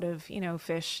eating a lot of,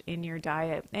 fish in your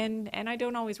diet. And I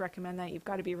don't always recommend that. You've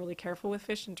got to be really careful with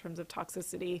fish in terms of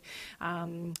toxicity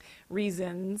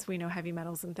reasons. We know heavy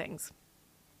metals and things.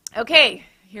 Okay,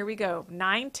 here we go.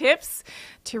 9 tips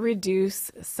to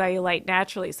reduce cellulite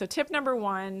naturally. So tip number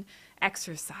 1,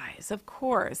 exercise, of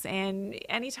course, and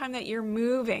anytime that you're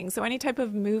moving, so any type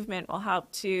of movement will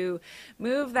help to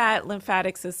move that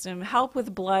lymphatic system, help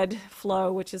with blood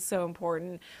flow, which is so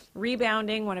important.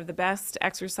 Rebounding, one of the best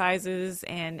exercises,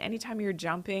 and anytime you're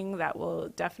jumping, that will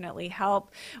definitely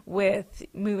help with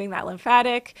moving that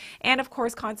lymphatic, and of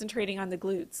course concentrating on the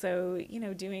glutes. So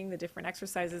doing the different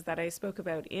exercises that I spoke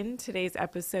about in today's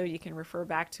episode, you can refer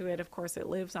back to it. Of course, it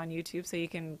lives on YouTube, so you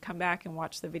can come back and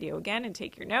watch the video again and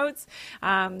take your notes.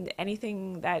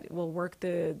 Anything that will work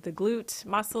the glute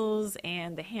muscles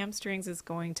and the hamstrings is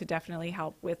going to definitely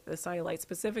help with the cellulite,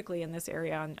 specifically in this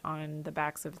area on the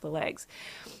backs of the legs.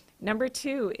 Number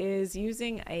 2 is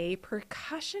using a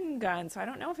percussion gun. So I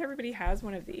don't know if everybody has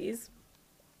one of these.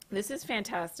 This is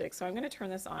fantastic. So I'm going to turn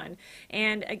this on.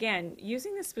 And again,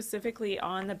 using this specifically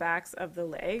on the backs of the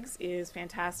legs is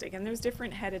fantastic. And there's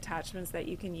different head attachments that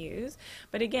you can use.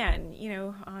 But again, you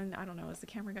know, I don't know, is the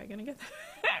camera guy going to get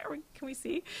that? Can we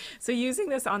see? So using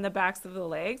this on the backs of the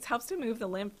legs helps to move the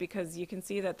lymph, because you can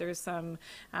see that there's some,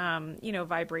 you know,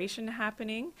 vibration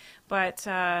happening, but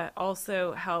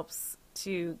also helps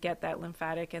to get that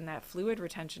lymphatic and that fluid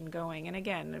retention going. And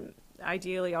again,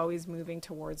 ideally always moving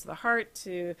towards the heart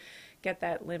to get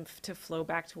that lymph to flow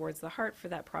back towards the heart for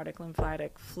that product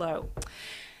lymphatic flow.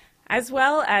 As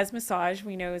well as massage,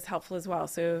 we know is helpful as well.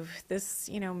 So this,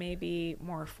 you know, may be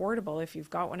more affordable if you've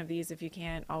got one of these, if you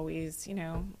can't always, you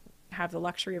know, have the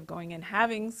luxury of going and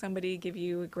having somebody give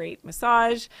you a great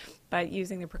massage, but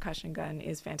using the percussion gun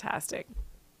is fantastic.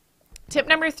 Tip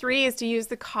number 3 is to use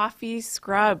the coffee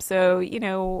scrub. So, you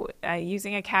know,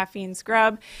 using a caffeine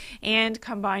scrub and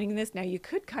combining this. Now, you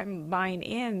could combine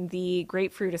in the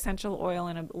grapefruit essential oil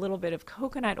and a little bit of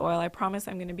coconut oil. I promise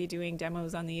I'm going to be doing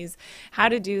demos on these, how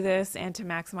to do this and to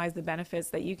maximize the benefits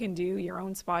that you can do your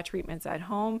own spa treatments at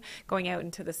home, going out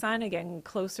into the sun, again,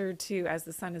 closer to as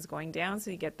the sun is going down.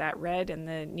 So you get that red and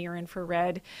the near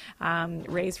infrared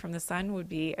rays from the sun would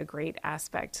be a great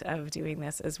aspect of doing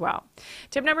this as well.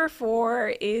 Tip number 4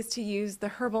 is to use the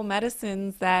herbal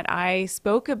medicines that I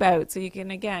spoke about. So you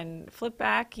can, again, flip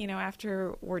back, you know,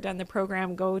 after we're done the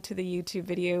program, go to the YouTube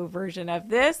video version of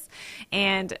this.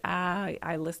 And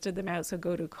I listed them out. So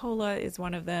Gotu Kola is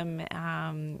one of them,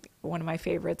 one of my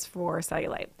favorites for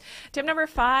cellulite. Tip number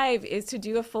 5 is to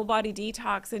do a full body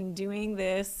detox, and doing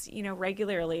this, you know,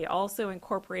 regularly. Also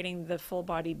incorporating the full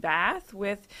body bath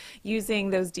with using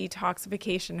those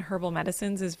detoxification herbal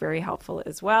medicines is very helpful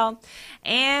as well.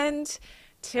 And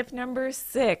tip number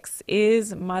 6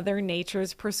 is Mother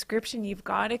Nature's prescription. You've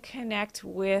got to connect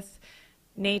with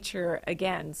nature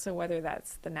again. So whether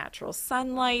that's the natural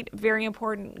sunlight, very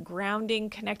important, grounding,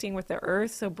 connecting with the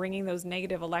earth. So bringing those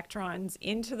negative electrons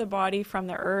into the body from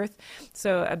the earth.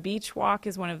 So a beach walk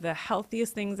is one of the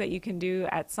healthiest things that you can do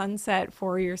at sunset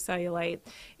for your cellulite.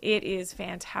 It is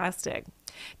fantastic.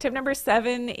 Tip number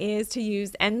 7 is to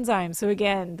use enzymes. So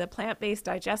again, the plant-based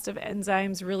digestive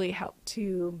enzymes really help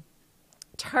to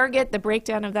target the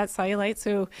breakdown of that cellulite.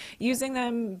 So using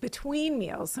them between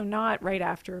meals, so not right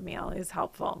after a meal, is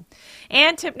helpful.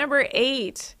 And tip number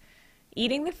 8,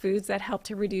 eating the foods that help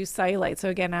to reduce cellulite. So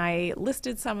again, I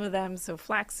listed some of them. So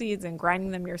flax seeds and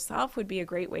grinding them yourself would be a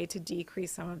great way to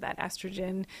decrease some of that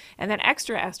estrogen and that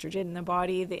extra estrogen in the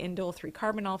body. The indole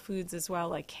 3-carbinol foods as well,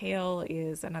 like kale,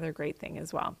 is another great thing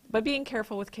as well. But being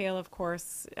careful with kale, of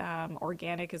course.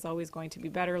 Organic is always going to be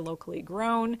better, locally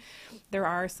grown. There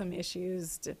are some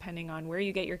issues depending on where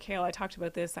you get your kale. I talked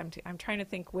about this. I'm trying to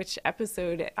think which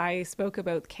episode I spoke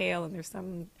about kale, and there's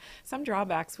some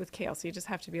drawbacks with kale, so you just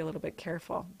have to be a little bit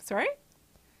careful. Sorry?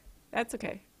 That's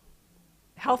okay.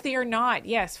 Healthy or not?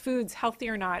 Yes, foods, healthy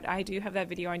or not. I do have that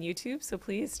video on YouTube, so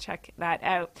please check that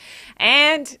out.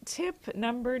 And tip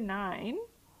number 9,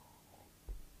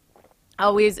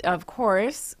 always, of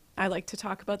course, I like to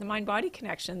talk about the mind-body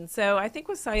connection. So I think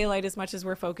with cellulite, as much as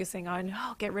we're focusing on,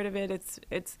 oh, get rid of it,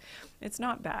 it's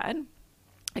not bad.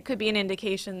 It could be an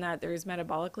indication that there's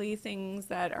metabolically things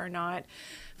that are not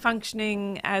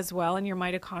functioning as well in your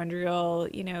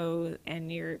mitochondrial, you know, and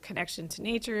your connection to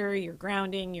nature, your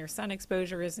grounding, your sun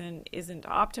exposure isn't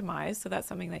optimized. So that's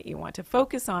something that you want to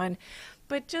focus on.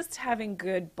 But just having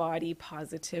good body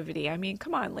positivity. I mean,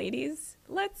 come on, ladies.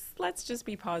 Let's just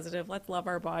be positive. Let's love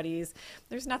our bodies.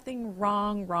 There's nothing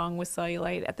wrong with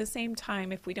cellulite. At the same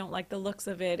time, if we don't like the looks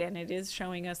of it and it is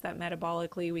showing us that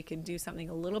metabolically we can do something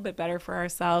a little bit better for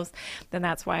ourselves, then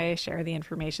that's why I share the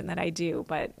information that I do.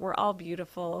 But we're all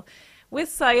beautiful with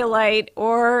cellulite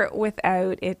or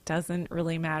without. It doesn't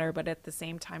really matter. But at the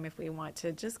same time, if we want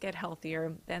to just get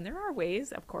healthier, then there are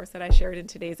ways, of course, that I shared in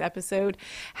today's episode,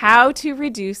 how to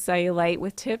reduce cellulite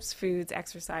with tips, foods,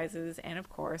 exercises, and of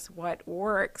course, what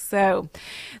works. So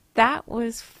that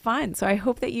was fun. So I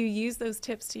hope that you use those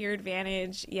tips to your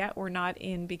advantage. Yeah, we're not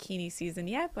in bikini season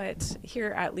yet, but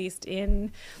here, at least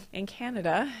in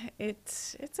Canada,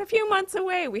 it's a few months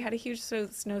away. We had a huge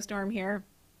snowstorm here.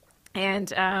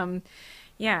 And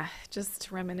yeah, just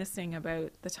reminiscing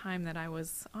about the time that I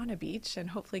was on a beach and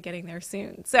hopefully getting there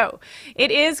soon. So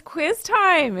it is quiz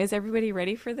time. Is everybody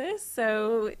ready for this?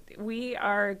 So we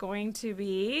are going to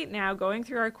be now going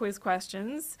through our quiz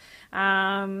questions.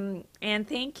 And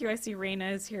thank you. I see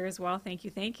Raina is here as well. Thank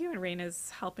you. And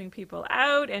Raina's helping people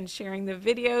out and sharing the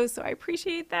videos. So I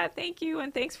appreciate that. Thank you.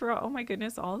 And thanks for, oh my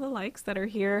goodness, all the likes that are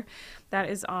here. That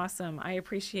is awesome. I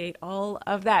appreciate all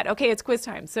of that. Okay, it's quiz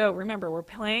time. So remember, we're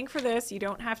playing for this. You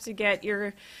don't have to get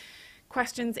your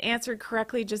questions answered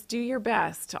correctly, just do your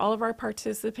best. All of our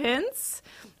participants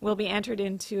will be entered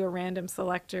into a random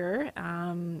selector.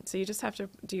 So you just have to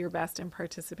do your best and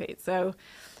participate. So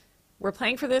we're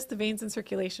playing for this, the veins and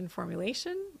circulation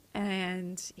formulation.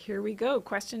 And here we go.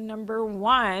 Question number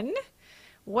 1.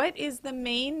 What is the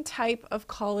main type of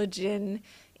collagen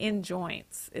in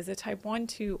joints? Is it type 1,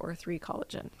 2, or 3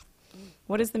 collagen?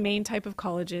 What is the main type of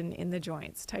collagen in the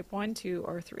joints? Type 1, 2,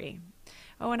 or 3?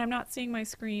 Oh, and I'm not seeing my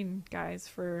screen, guys,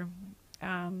 for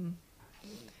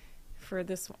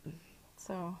this one.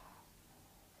 So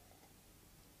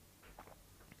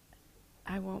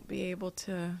I won't be able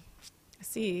to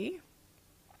see.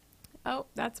 Oh,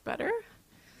 that's better.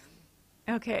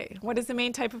 Okay, what is the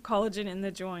main type of collagen in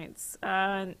the joints?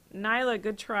 Nyla,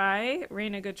 good try.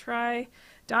 Raina, good try.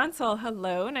 Donsal,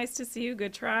 hello. Nice to see you.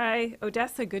 Good try.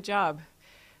 Odessa, good job.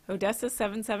 Odessa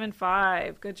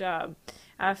 775, good job.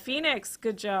 Phoenix,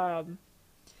 good job.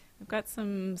 I've got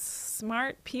some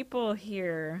smart people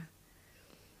here.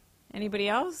 Anybody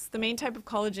else? The main type of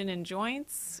collagen in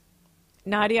joints.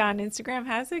 Nadia on Instagram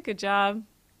has it. Good job.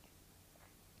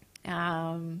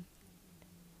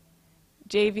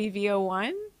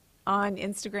 JVVO1 on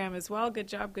Instagram as well. Good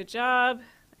job, good job.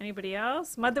 Anybody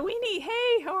else? Madhawini,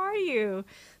 hey, how are you?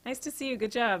 Nice to see you.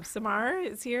 Good job. Samar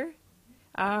is here.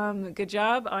 Good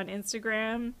job on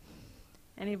Instagram.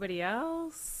 Anybody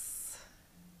else?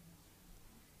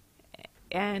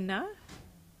 Anna?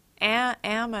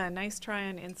 Amma, nice try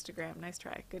on Instagram. Nice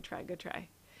try. Good try, good try.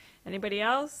 Anybody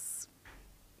else?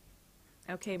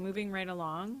 Okay, moving right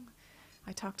along.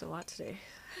 I talked a lot today.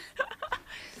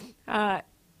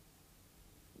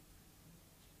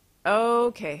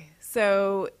 Okay,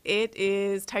 so it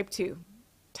is type 2.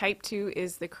 Type 2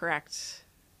 is the correct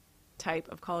type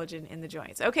of collagen in the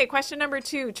joints. Okay, question number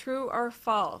 2, true or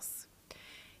false?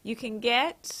 You can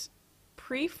get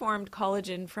preformed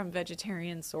collagen from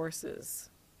vegetarian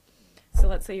sources. So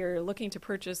let's say you're looking to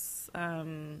purchase a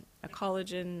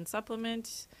collagen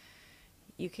supplement.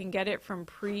 You can get it from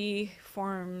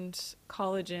preformed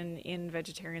collagen in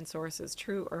vegetarian sources.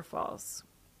 True or false?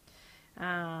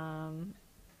 Raina,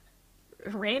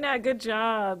 good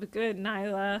job. Good,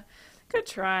 Nyla. Good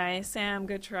try. Sam,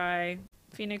 good try.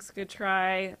 Phoenix, good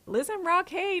try. Liz and Rock,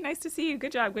 hey, nice to see you.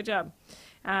 Good job, good job.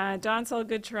 Donsal,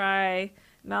 good try.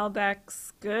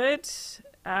 Melbeck's good.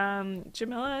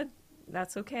 Jamila,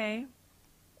 that's okay.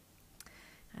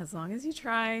 As long as you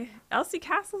try. Elsie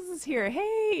Castles is here.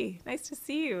 Hey, nice to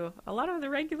see you. A lot of the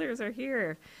regulars are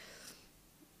here.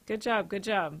 Good job, good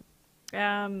job.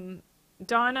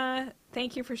 Donna,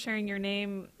 thank you for sharing your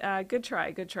name. Good try,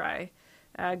 good try.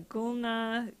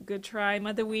 Gulna, good try.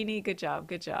 Madhawini, good job,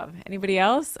 good job. Anybody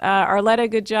else?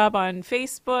 Arletta, good job on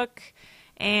Facebook.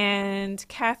 And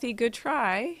Kathy, good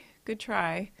try, good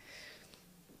try.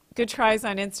 Good tries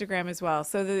on Instagram as well.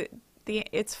 So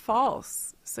it's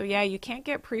false. So yeah, you can't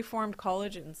get preformed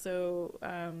collagen. So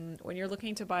when you're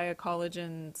looking to buy a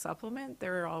collagen supplement,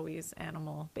 they're always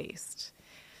animal-based.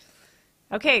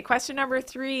 Okay, question number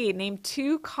 3. Name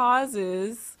 2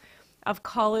 causes of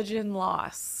collagen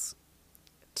loss.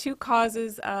 2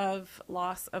 causes of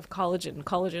loss of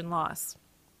collagen loss.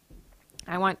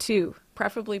 I want 2,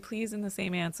 preferably please in the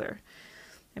same answer.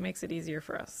 It makes it easier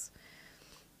for us.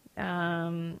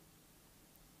 And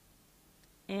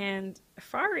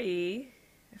Fariba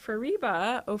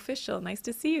official, nice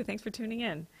to see you. Thanks for tuning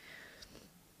in.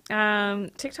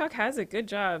 TikTok has it. Good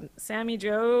job. Sammy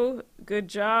Joe, good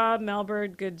job.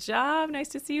 Melbird, good job. Nice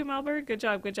to see you, Melbird. Good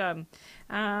job, good job.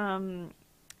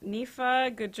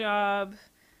 Nifa, good job.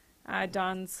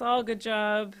 Don Saul, good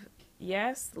job.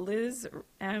 Yes. Liz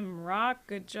M. Rock,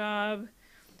 good job.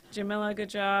 Jamila, good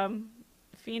job.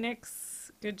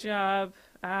 Phoenix, good job.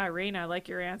 Raina, I like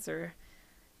your answer.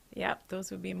 Yep,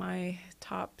 those would be my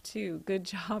top 2. Good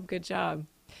job, good job.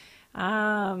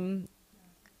 Nadia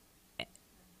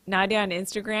on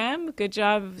Instagram, good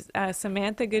job.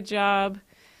 Samantha, good job.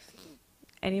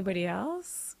 Anybody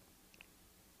else?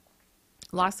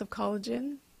 Loss of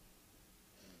collagen.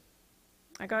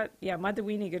 I got, yeah,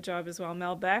 Madhawini, good job as well.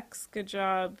 Mel Bex, good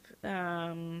job.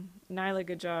 Nyla,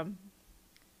 good job.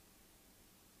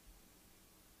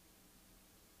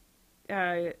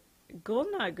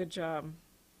 Gulna, good job.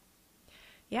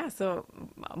 Yeah, so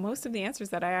most of the answers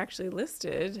that I actually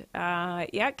listed.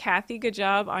 Yeah, Kathy, good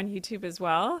job on YouTube as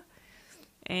well.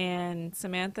 And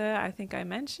Samantha, I think I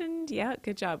mentioned. Yeah,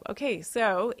 good job. Okay,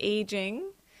 so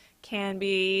aging can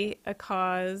be a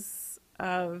cause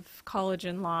of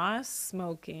collagen loss,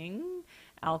 smoking,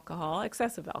 alcohol,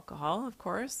 excessive alcohol, of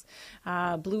course,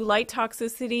 blue light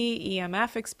toxicity,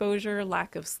 EMF exposure,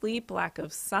 lack of sleep, lack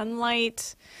of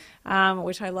sunlight,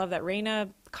 which I love that Raina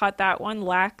caught that one,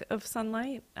 lack of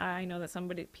sunlight. I know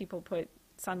that people put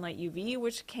sunlight UV,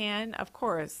 which can, of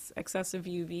course, excessive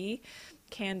UV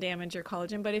can damage your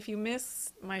collagen. But if you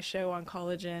miss my show on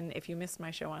collagen, if you miss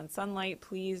my show on sunlight,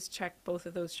 please check both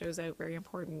of those shows out. Very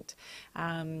important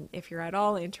if you're at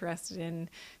all interested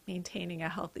in maintaining a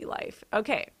healthy life.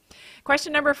 Okay,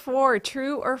 question number 4,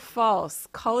 true or false?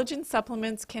 Collagen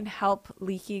supplements can help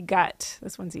leaky gut.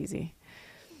 This one's easy.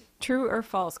 True or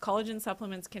false? Collagen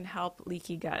supplements can help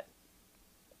leaky gut.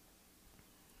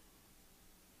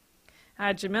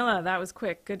 Jamila, that was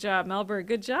quick. Good job. Melbourne,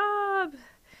 good job.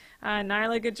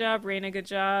 Nyla, good job. Raina, good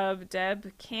job.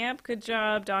 Deb Camp, good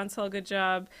job. Donsel, good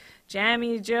job.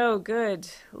 Jamie Joe, good.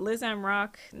 Liz M.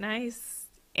 Rock, nice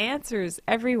answers,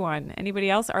 everyone. Anybody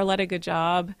else? Arletta, good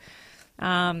job.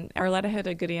 Arletta had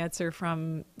a good answer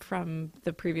from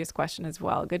the previous question as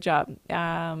well. Good job.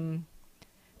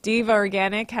 Diva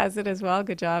Organic has it as well.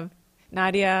 Good job.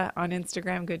 Nadia on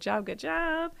Instagram, good job. Good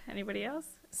job. Anybody else?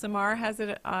 Samar has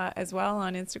it as well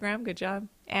on Instagram. Good job.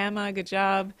 Emma, good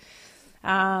job.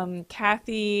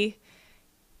 Kathy,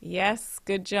 yes,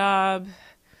 good job.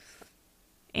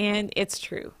 And it's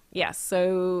true. Yes.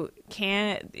 So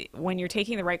when you're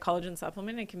taking the right collagen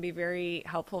supplement, it can be very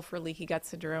helpful for leaky gut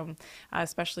syndrome,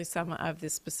 especially some of the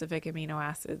specific amino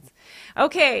acids.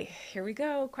 Okay, here we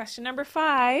go. Question number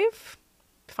 5.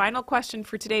 Final question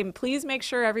for today. Please make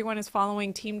sure everyone is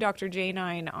following Team Dr.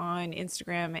 J9 on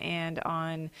Instagram and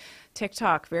on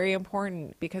TikTok. Very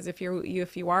important, because if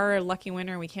you are a lucky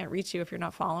winner and we can't reach you if you're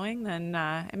not following, then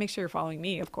and make sure you're following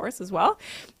me, of course, as well,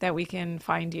 that we can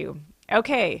find you.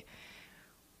 Okay.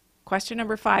 Question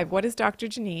number 5. What is Dr.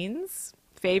 Janine's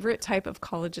favorite type of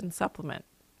collagen supplement?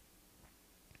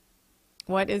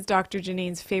 What is Dr.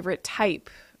 Janine's favorite type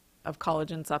of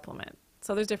collagen supplement?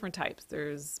 So there's different types.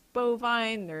 There's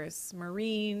bovine, there's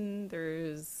marine,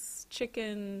 there's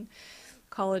chicken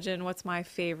collagen. What's my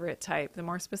favorite type? The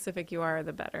more specific you are,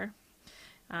 the better.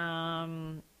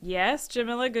 Yes,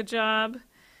 Jamila, good job.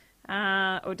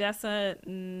 Odessa,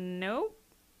 no.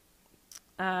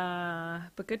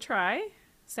 But good try.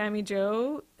 Sammy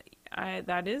Joe,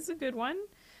 that is a good one.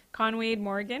 Conwade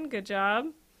Morgan, good job.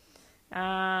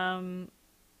 Nyla,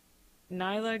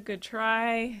 good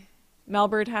try.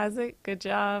 Melbourne has it. Good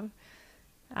job.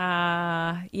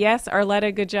 Yes,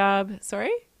 Arletta, good job.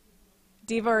 Sorry?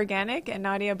 Diva Organic and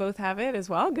Nadia both have it as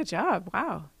well. Good job.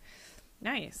 Wow.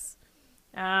 Nice.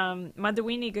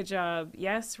 Madhawini, good job.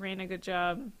 Yes, Raina, good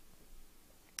job.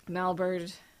 Melbourne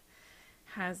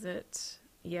has it.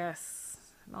 Yes.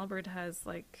 Melbourne has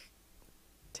like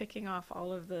ticking off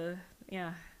all of the,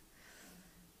 yeah.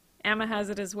 Emma has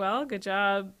it as well. Good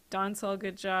job. Donsel,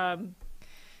 good job.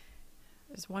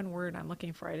 There's one word I'm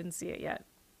looking for. I didn't see it yet,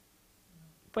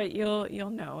 but you'll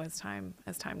know as time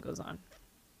goes on.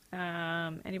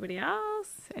 Anybody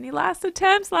else? Any last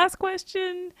attempts? Last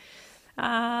question.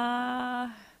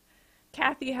 Kathy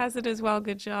has it as well.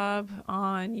 Good job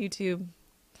on YouTube.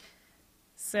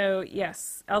 So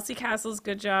yes, Elsie Castles,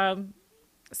 good job.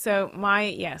 So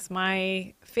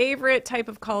my favorite type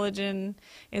of collagen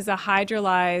is a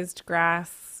hydrolyzed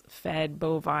grass-fed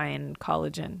bovine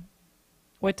collagen.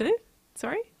 What did it?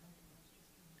 Sorry?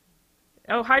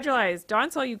 Oh, hydrolyzed.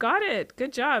 Donsel, you got it.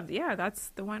 Good job. Yeah, that's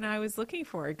the one I was looking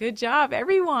for. Good job,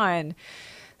 everyone.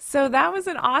 So that was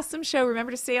an awesome show. Remember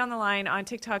to stay on the line on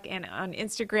TikTok and on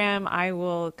Instagram. I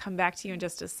will come back to you in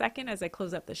just a second as I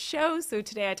close up the show. So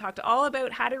today I talked all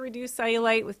about how to reduce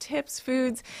cellulite with tips,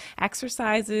 foods,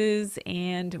 exercises,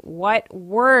 and what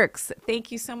works.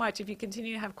 Thank you so much. If you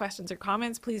continue to have questions or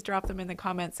comments, please drop them in the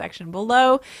comment section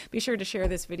below. Be sure to share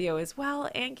this video as well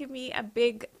and give me a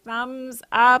big thumbs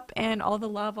up and all the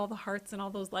love, all the hearts, and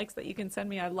all those likes that you can send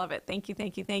me. I love it. Thank you,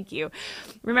 thank you, thank you.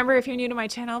 Remember, if you're new to my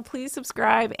channel, please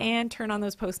subscribe and turn on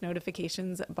those post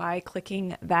notifications by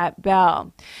clicking that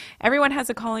bell. Everyone has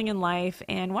a calling in life,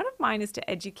 and one of mine is to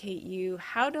educate you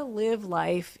how to live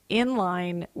life in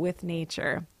line with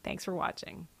nature. Thanks for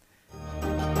watching.